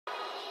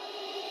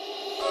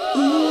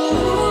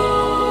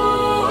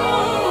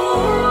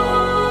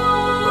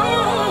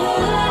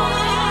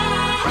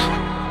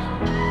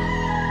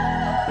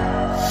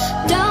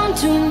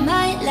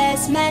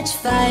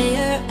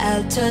fire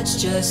I'll touch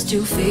just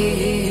to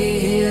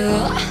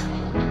feel.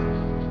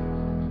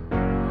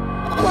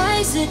 Why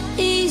is it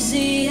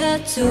easier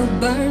to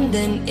burn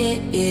than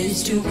it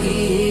is to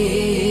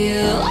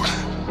heal?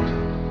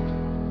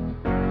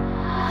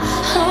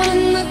 Out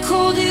in the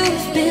cold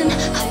you've been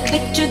a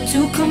picture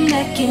to come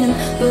back in,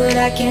 but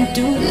I can't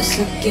do this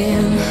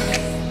again.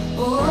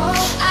 Oh,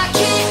 I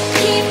can't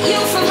keep you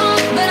from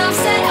home, but I'm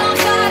set on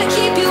fire to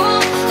keep you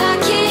on. I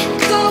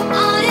can't go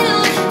on and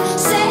on,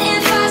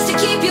 setting fires to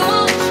keep you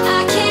on.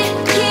 I can't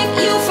keep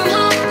you from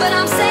home, but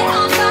I'm set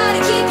on fire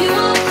to keep you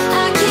on.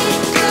 I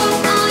can't go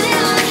on and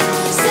on,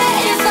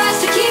 setting fires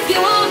to keep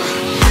you on.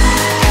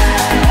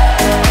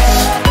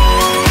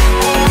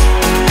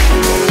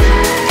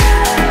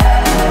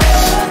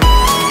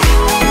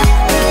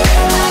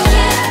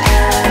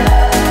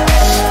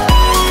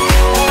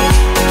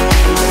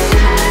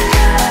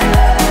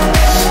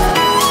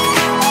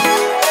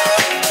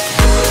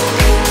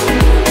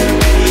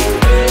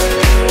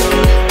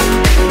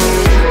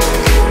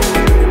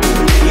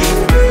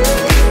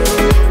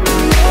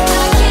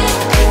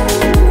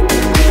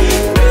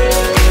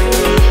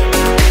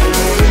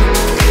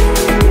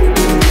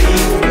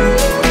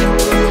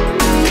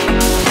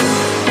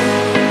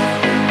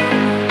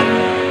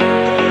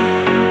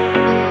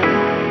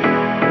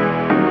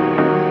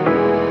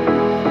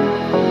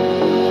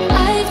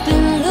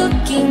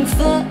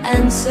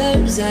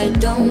 Answers I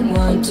don't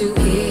want to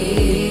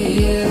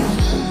hear.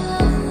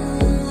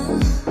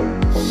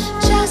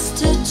 Just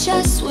to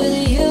chest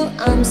with you,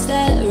 I'm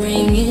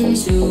staring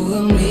into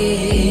a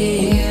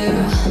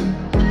mirror.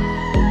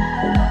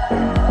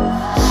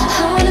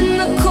 Out in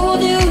the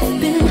cold you've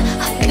been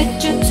a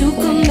picture to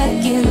come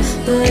back in,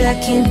 but I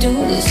can't do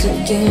this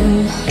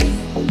again.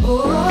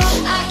 Oh,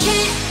 I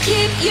can't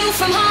keep you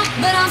from home,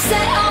 but I'm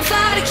set on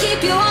fire to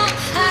keep you on.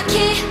 I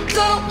can't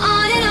go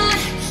on and on,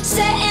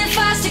 setting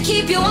fires to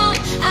keep you on.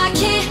 I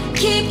can't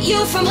keep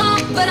you from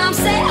home, but I'm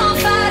set on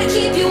fire to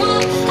keep you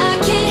on.